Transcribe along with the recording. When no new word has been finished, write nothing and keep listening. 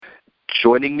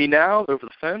Joining me now over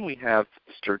the phone, we have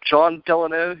Mr. John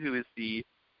Delano, who is the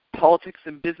Politics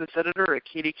and Business Editor at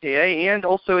KDKA and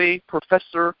also a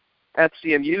professor at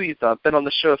CMU. He's been on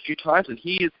the show a few times, and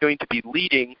he is going to be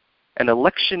leading an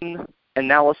election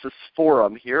analysis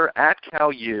forum here at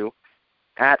CalU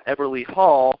at Eberly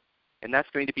Hall, and that's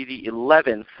going to be the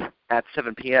 11th at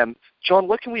 7 p.m. John,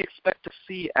 what can we expect to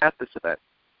see at this event?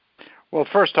 Well,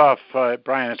 first off,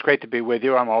 Brian, it's great to be with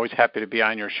you. I'm always happy to be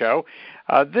on your show.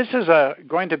 This is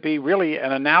going to be really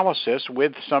an analysis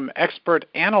with some expert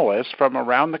analysts from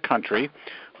around the country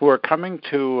who are coming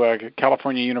to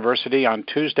California University on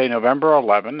Tuesday, November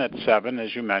 11 at 7,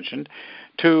 as you mentioned,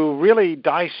 to really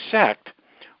dissect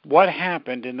what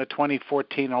happened in the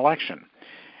 2014 election.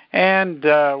 And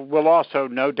we'll also,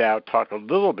 no doubt, talk a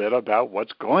little bit about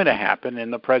what's going to happen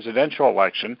in the presidential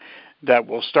election that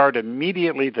will start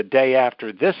immediately the day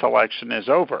after this election is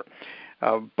over.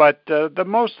 But the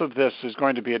most of this is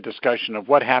going to be a discussion of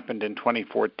what happened in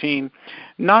 2014,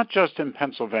 not just in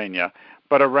Pennsylvania,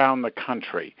 but around the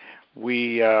country.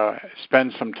 We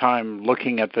spend some time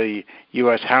looking at the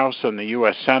U.S. House and the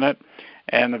U.S. Senate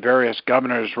and the various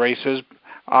governors' races.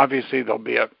 Obviously, there'll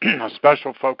be a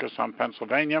special focus on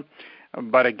Pennsylvania,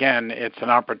 but again, it's an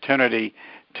opportunity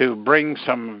to bring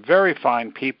some very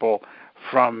fine people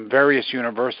from various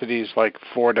universities like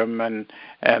Fordham and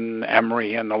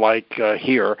Emory and the like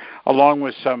here, along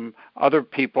with some other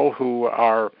people who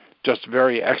are just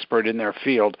very expert in their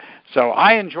field. So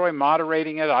I enjoy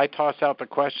moderating it. I toss out the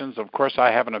questions. Of course, I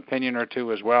have an opinion or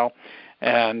two as well,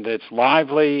 and it's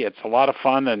lively. It's a lot of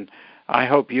fun, and I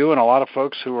hope you and a lot of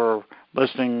folks who are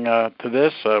listening to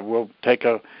this will take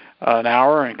an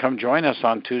hour and come join us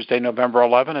on Tuesday, November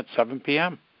 11 at 7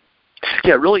 p.m.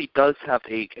 Yeah, it really does have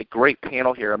a great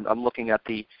panel here. I'm looking at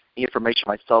the information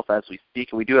myself as we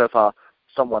speak, and we do have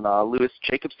someone, Louis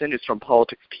Jacobson, who's from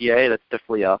Politics PA. That's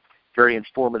definitely a very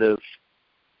informative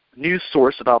news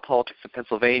source about politics in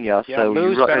Pennsylvania. Yeah, so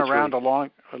Lou's been around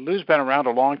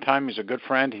a long time. He's a good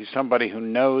friend. He's somebody who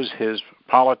knows his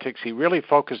politics. He really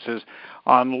focuses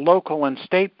on local and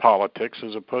state politics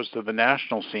as opposed to the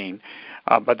national scene.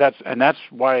 But that's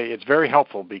why it's very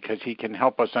helpful, because he can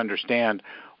help us understand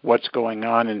what's going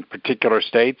on in particular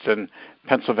states, and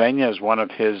Pennsylvania is one of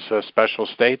his special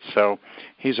states, so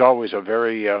he's always a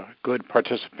very good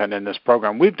participant in this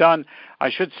program. We've done, I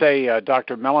should say,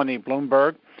 Dr. Melanie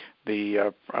Bloomberg,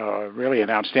 the really an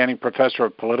outstanding professor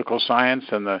of political science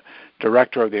and the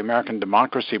director of the American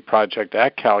Democracy Project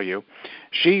at CalU.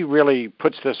 She really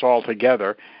puts this all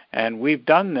together, and we've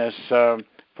done this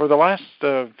for the last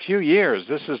few years.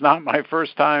 This is not my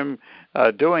first time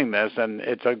doing this, and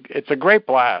it's a great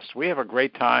blast. We have a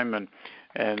great time,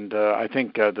 and I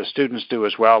think the students do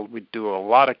as well. We do a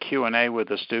lot of Q&A with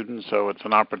the students, so it's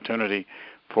an opportunity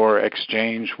for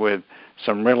exchange with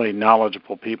some really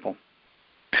knowledgeable people.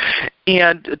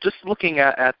 And just looking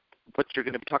at what you're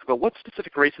going to be talking about, what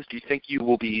specific races do you think you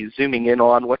will be zooming in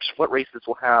on? What races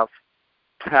will have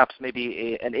perhaps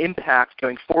maybe an impact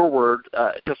going forward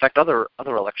to affect other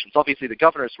elections? Obviously, the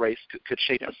governor's race could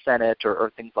shape the Senate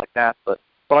or things like that. But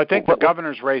well, I think the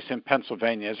governor's race in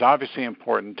Pennsylvania is obviously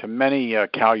important to many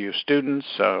CalU students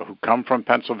who come from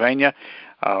Pennsylvania.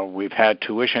 We've had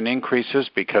tuition increases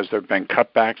because there have been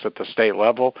cutbacks at the state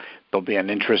level. There'll be an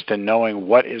interest in knowing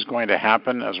what is going to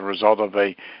happen as a result of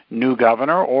a new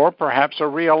governor or perhaps a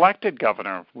re-elected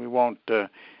governor. We won't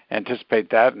anticipate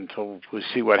that until we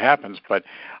see what happens. But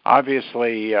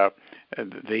obviously,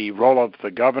 the role of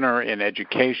the governor in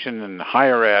education and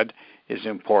higher ed is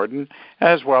important,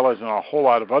 as well as in a whole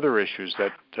lot of other issues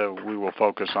that we will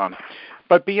focus on.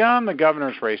 But beyond the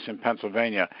governor's race in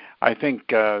Pennsylvania, I think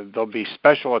there'll be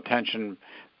special attention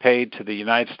paid to the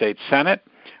United States Senate,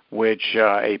 which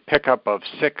a pickup of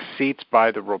 6 seats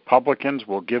by the Republicans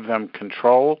will give them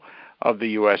control of the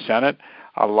U.S. Senate.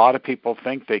 A lot of people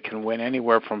think they can win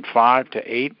anywhere from 5 to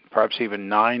 8, perhaps even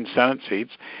 9 Senate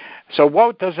seats. So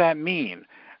what does that mean?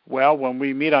 Well, when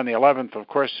we meet on the 11th, of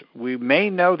course, we may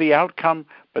know the outcome,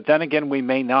 but then again, we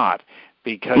may not,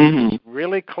 because it's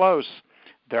really close.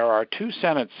 There are 2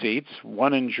 Senate seats,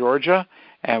 one in Georgia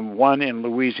and one in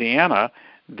Louisiana,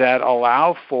 that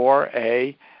allow for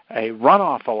a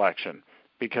runoff election,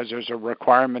 because there's a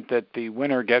requirement that the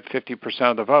winner get 50%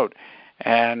 of the vote.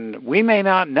 And we may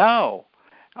not know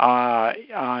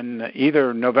on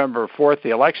either November 4th, the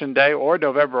election day, or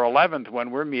November 11th,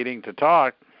 when we're meeting to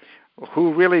talk,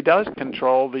 who really does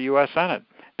control the U.S. Senate.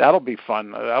 That'll be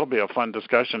fun. That'll be a fun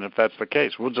discussion if that's the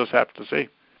case. We'll just have to see.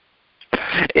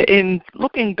 In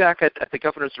looking back at the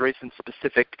governor's race in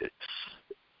specific,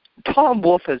 Tom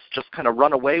Wolf has just kind of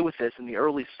run away with this in the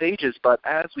early stages, but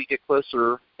as we get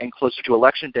closer and closer to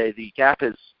Election Day, the gap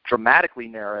has dramatically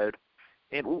narrowed.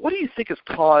 And what do you think has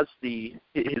caused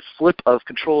his flip of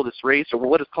control of this race, or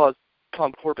what has caused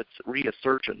Tom Corbett's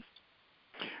resurgence?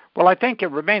 Well, I think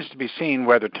it remains to be seen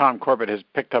whether Tom Corbett has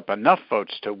picked up enough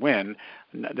votes to win.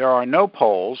 There are no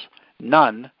polls,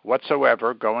 none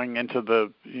whatsoever, going into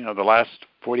the last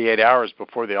 48 hours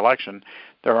before the election.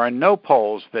 There are no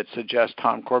polls that suggest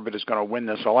Tom Corbett is going to win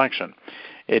this election.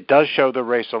 It does show the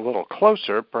race a little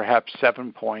closer, perhaps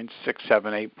 7 points, 6,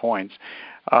 7, 8 points.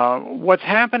 What's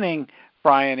happening,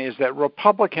 Brian, is that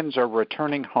Republicans are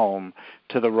returning home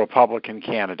to the Republican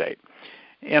candidate.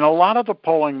 In a lot of the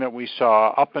polling that we saw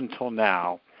up until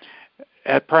now,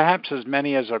 perhaps as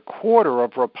many as a quarter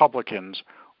of Republicans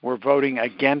were voting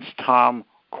against Tom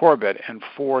Corbett and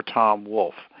for Tom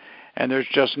Wolf. And there's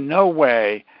just no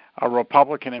way a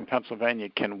Republican in Pennsylvania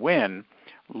can win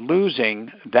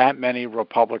losing that many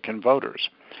Republican voters.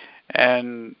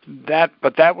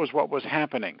 But that was what was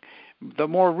happening. The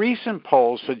more recent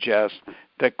polls suggest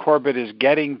that Corbett is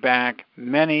getting back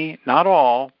many, not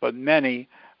all, but many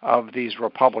of these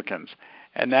Republicans.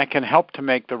 And that can help to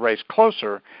make the race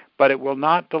closer, but it will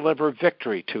not deliver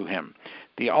victory to him.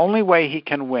 The only way he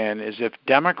can win is if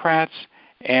Democrats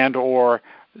and or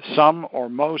some or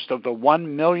most of the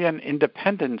 1 million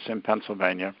independents in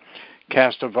Pennsylvania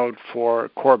cast a vote for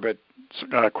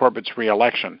Corbett's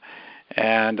reelection.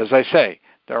 And as I say,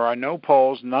 there are no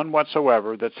polls, none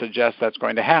whatsoever, that suggest that's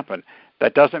going to happen.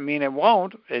 That doesn't mean it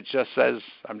won't. It just says,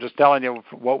 I'm just telling you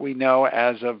what we know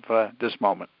as of this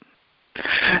moment.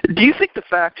 Do you think the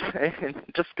fact, and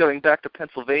just going back to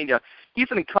Pennsylvania, he's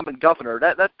an incumbent governor,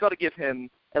 that's got to give him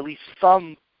at least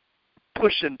some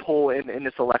push and pull in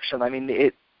this election? I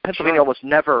mean, Pennsylvania almost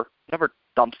never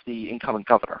dumps the incumbent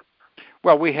governor.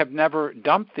 Well, we have never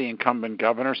dumped the incumbent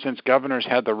governor since governors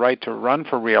had the right to run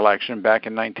for re-election back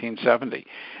in 1970.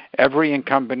 Every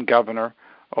incumbent governor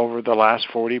over the last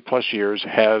 40-plus years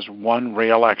has won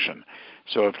re-election.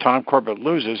 So if Tom Corbett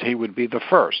loses, he would be the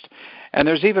first. And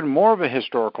there's even more of a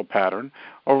historical pattern.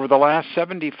 Over the last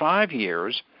 75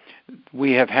 years,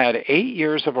 we have had 8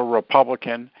 years of a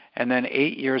Republican and then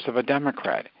 8 years of a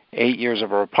Democrat. 8 years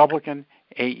of a Republican,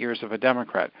 8 years of a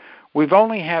Democrat. We've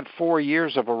only had 4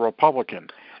 years of a Republican.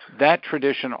 That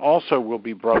tradition also will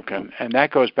be broken, and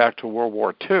that goes back to World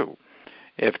War II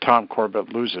if Tom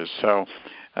Corbett loses. So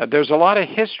there's a lot of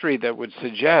history that would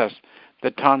suggest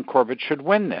that Tom Corbett should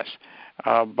win this.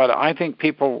 But I think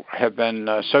people have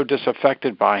been so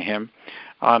disaffected by him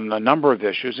on a number of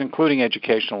issues, including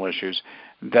educational issues,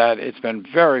 that it's been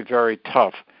very, very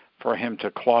tough for him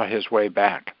to claw his way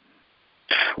back.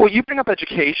 Well, you bring up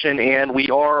education, and we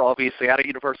are obviously at a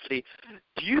university.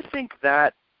 Do you think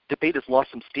that debate has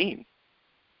lost some steam?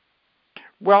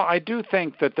 Well, I do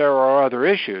think that there are other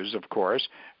issues, of course,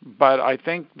 but I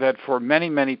think that for many,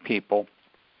 many people,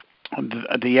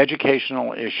 the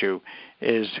educational issue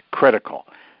is critical.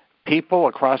 People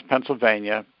across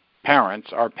Pennsylvania,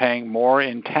 parents, are paying more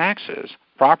in taxes,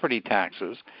 property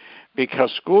taxes,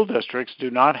 because school districts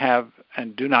do not have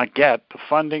and do not get the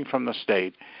funding from the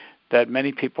state that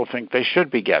many people think they should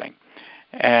be getting.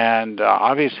 And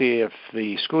obviously, if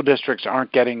the school districts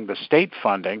aren't getting the state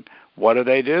funding, what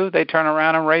do? They turn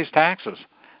around and raise taxes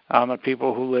on the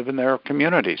people who live in their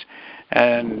communities.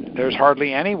 And there's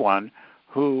hardly anyone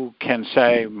who can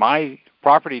say, my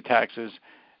property taxes,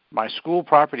 my school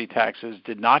property taxes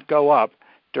did not go up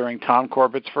during Tom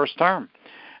Corbett's first term.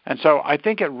 And so I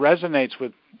think it resonates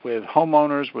with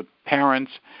homeowners, with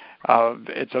parents.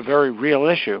 It's a very real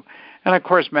issue. And, of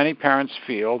course, many parents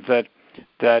feel that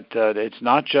it's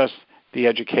not just the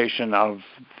education of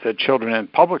the children in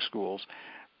public schools,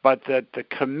 but that the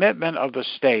commitment of the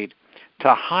state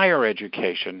to higher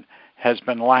education has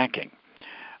been lacking.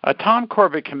 Tom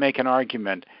Corbett can make an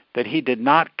argument that he did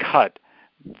not cut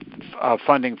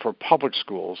funding for public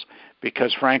schools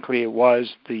because, frankly, it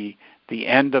was the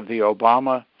end of the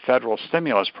Obama federal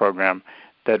stimulus program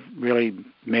that really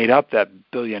made up that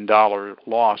billion-dollar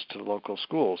loss to the local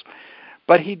schools.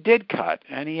 But he did cut,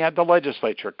 and he had the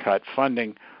legislature cut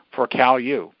funding for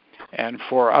CalU and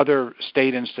for other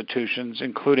state institutions,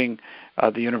 including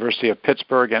the University of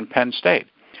Pittsburgh and Penn State.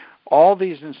 All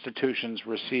these institutions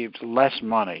received less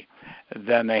money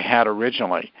than they had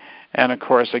originally. And, of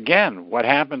course, again, what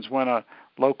happens when a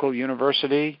local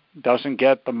university doesn't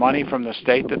get the money from the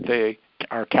state that they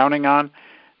are counting on?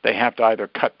 They have to either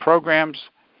cut programs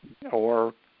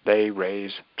or they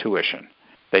raise tuition.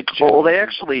 They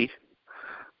actually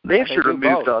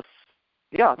removed us.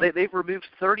 Yeah, they've removed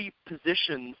 30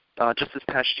 positions just this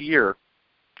past year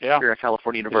here at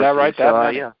California University. Is that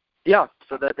right? Yeah.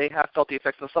 So that they have felt the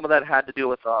effects, and some of that had to do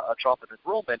with a drop in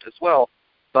enrollment as well.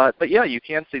 But yeah, you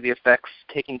can see the effects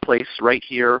taking place right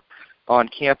here on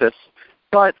campus.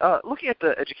 But looking at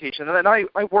the education, and I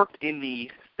worked in the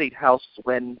State House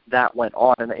when that went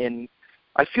on, and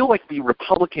I feel like the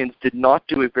Republicans did not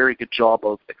do a very good job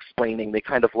of explaining. They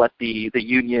kind of let the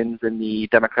unions and the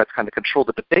Democrats kind of control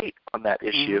the debate on that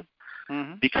issue.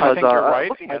 Mm-hmm. Because I think you're right.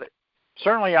 looking at it,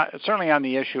 certainly on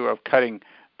the issue of cutting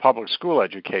public school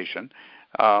education,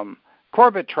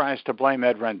 Corbett tries to blame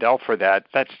Ed Rendell for that.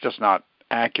 That's just not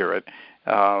accurate.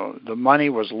 The money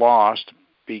was lost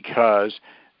because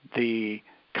the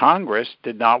Congress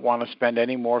did not want to spend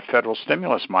any more federal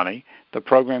stimulus money. The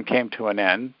program came to an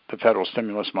end, the federal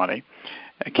stimulus money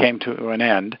came to an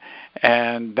end,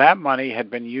 and that money had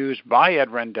been used by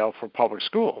Ed Rendell for public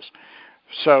schools.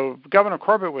 So Governor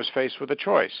Corbett was faced with a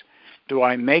choice. Do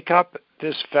I make up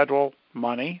this federal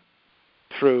money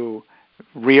through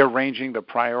rearranging the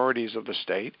priorities of the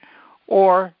state,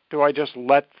 or do I just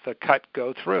let the cut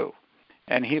go through?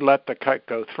 And he let the cut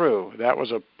go through. That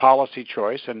was a policy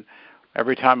choice, and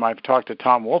every time I've talked to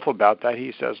Tom Wolf about that,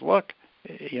 he says, look,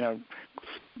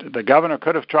 the governor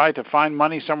could have tried to find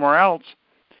money somewhere else.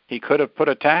 He could have put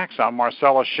a tax on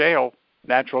Marcellus Shale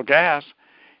natural gas.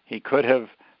 He could have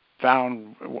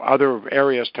found other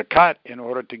areas to cut in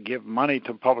order to give money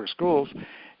to public schools.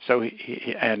 So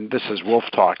he and this is Wolf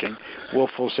talking.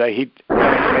 Wolf will say he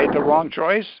made the wrong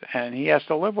choice, and he has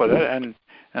to live with it. And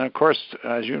of course,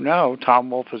 as you know,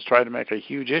 Tom Wolf has tried to make a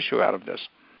huge issue out of this.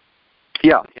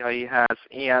 Yeah, he has,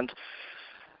 and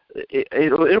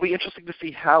it'll be interesting to see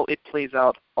how it plays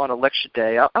out on Election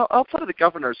Day. Outside of the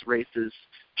governor's races,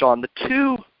 John, the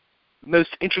two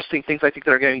most interesting things I think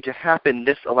that are going to happen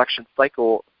this election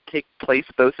cycle take place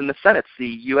both in the Senates, the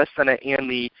U.S. Senate and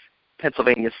the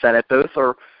Pennsylvania Senate. Both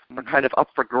are kind of up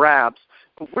for grabs.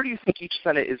 But where do you think each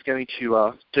Senate is going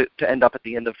to end up at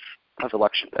the end of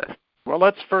Election Day? Well,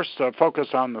 let's first focus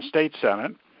on the state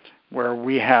Senate, where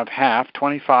we have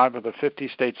 25 of the 50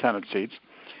 state Senate seats.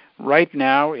 Right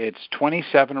now, it's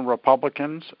 27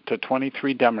 Republicans to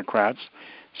 23 Democrats,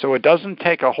 so it doesn't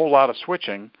take a whole lot of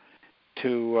switching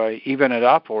to even it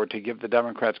up or to give the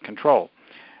Democrats control.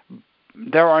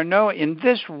 There are in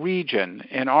this region,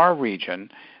 in our region,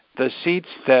 the seats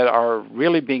that are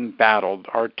really being battled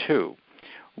are two.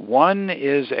 One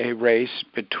is a race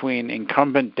between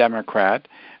incumbent Democrat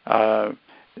Tim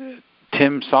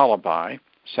Salabai,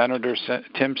 Senator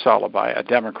Tim Salabai, a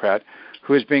Democrat,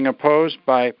 who is being opposed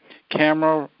by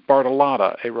Camera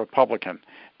Bartolotta, a Republican.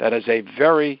 That is a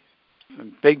very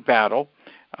big battle.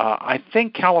 I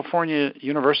think California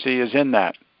University is in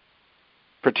that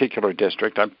particular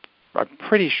district. I'm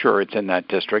pretty sure it's in that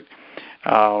district.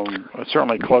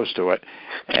 Certainly close to it.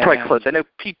 It's probably close. I know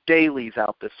Pete Daly's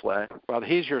out this way. Well,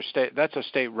 he's your state. That's a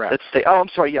state rep. I'm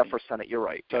sorry. Yeah, for Senate. You're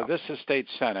right. So this is state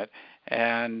Senate,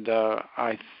 and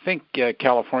I think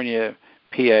California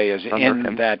PA is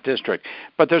in that district.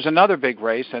 But there's another big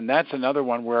race, and that's another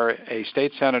one where a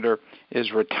state senator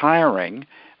is retiring,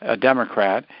 a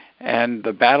Democrat, and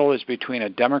the battle is between a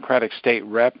Democratic state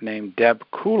rep named Deb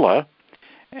Kula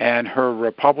and her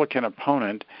Republican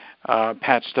opponent,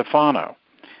 Pat Stefano.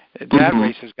 That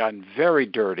race has gotten very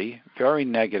dirty, very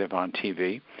negative on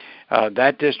TV.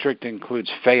 That district includes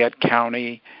Fayette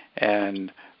County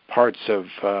and parts of,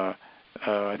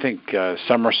 I think,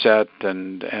 Somerset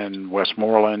and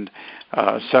Westmoreland.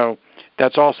 So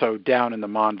that's also down in the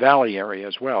Mon Valley area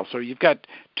as well. So you've got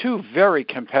two very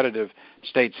competitive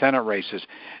state Senate races.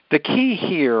 The key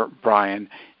here, Brian,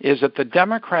 is that the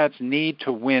Democrats need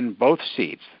to win both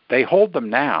seats. They hold them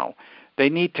now. They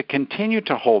need to continue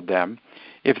to hold them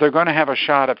if they're going to have a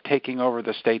shot of taking over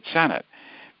the state Senate,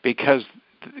 because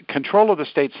control of the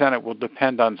state Senate will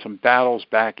depend on some battles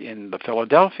back in the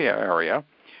Philadelphia area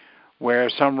where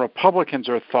some Republicans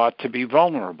are thought to be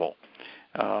vulnerable.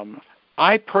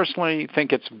 I personally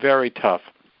think it's very tough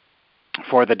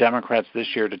for the Democrats this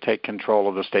year to take control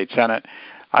of the state Senate.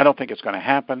 I don't think it's going to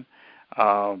happen,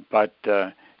 but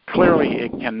clearly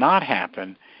it cannot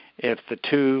happen if the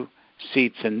two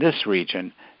seats in this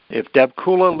region, if Deb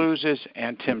Kula loses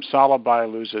and Tim Salabai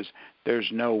loses, there's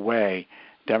no way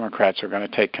Democrats are going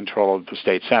to take control of the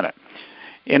state Senate.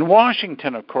 In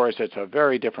Washington, of course, it's a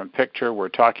very different picture. We're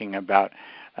talking about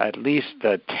at least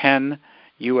the 10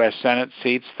 U.S. Senate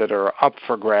seats that are up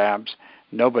for grabs.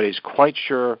 Nobody's quite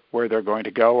sure where they're going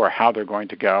to go or how they're going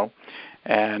to go.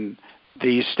 And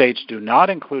these states do not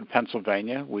include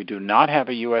Pennsylvania. We do not have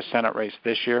a U.S. Senate race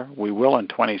this year. We will in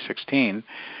 2016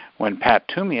 when Pat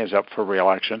Toomey is up for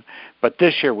re-election. But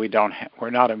this year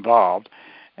we're not involved.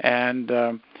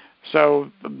 And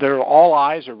so all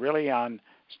eyes are really on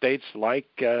states like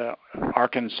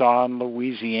Arkansas and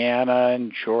Louisiana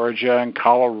and Georgia and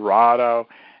Colorado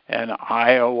and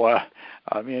Iowa.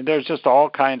 I mean, there's just all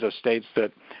kinds of states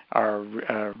that are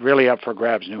really up for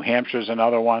grabs. New Hampshire's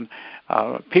another one.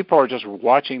 People are just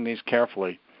watching these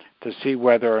carefully to see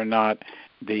whether or not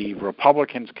the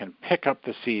Republicans can pick up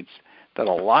the seats that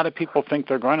a lot of people think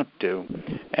they're going to do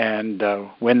and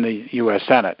win the U.S.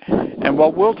 Senate. And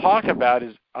what we'll talk about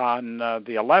is on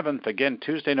the 11th, again,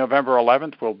 Tuesday, November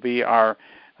 11th, will be our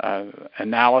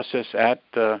analysis at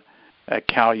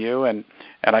Cal U. And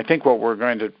I think what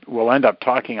we'll end up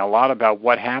talking a lot about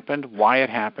what happened, why it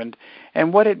happened,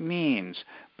 and what it means,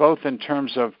 both in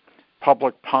terms of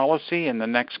public policy in the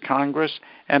next Congress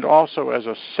and also as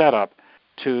a setup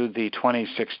to the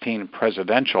 2016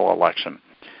 presidential election.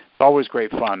 It's always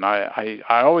great fun. I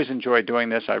always enjoy doing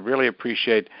this. I really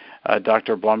appreciate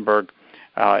Dr. Blumberg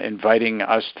inviting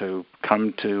us to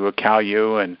come to Cal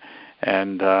U and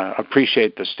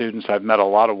appreciate the students. I've met a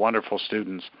lot of wonderful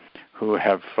students who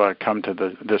have come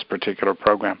to this particular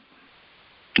program.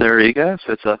 There you go.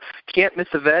 So it's a can't miss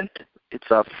event. It's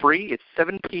free. It's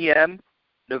 7 p.m.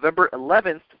 November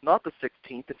 11th, not the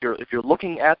 16th. If you're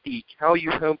looking at the Cal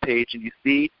U homepage and you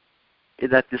see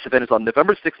that this event is on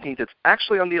November 16th, it's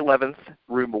actually on the 11th,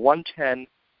 room 110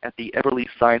 at the Everly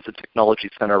Science and Technology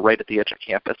Center right at the edge of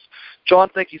campus. John,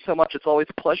 thank you so much. It's always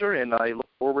a pleasure, and I look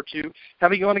forward to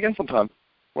having you on again sometime.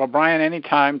 Well, Brian,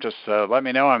 anytime, just let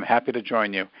me know. I'm happy to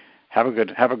join you. Have a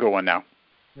good one now.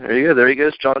 There you go. There he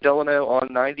goes, John Delano on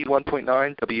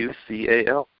 91.9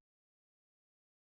 WCAL.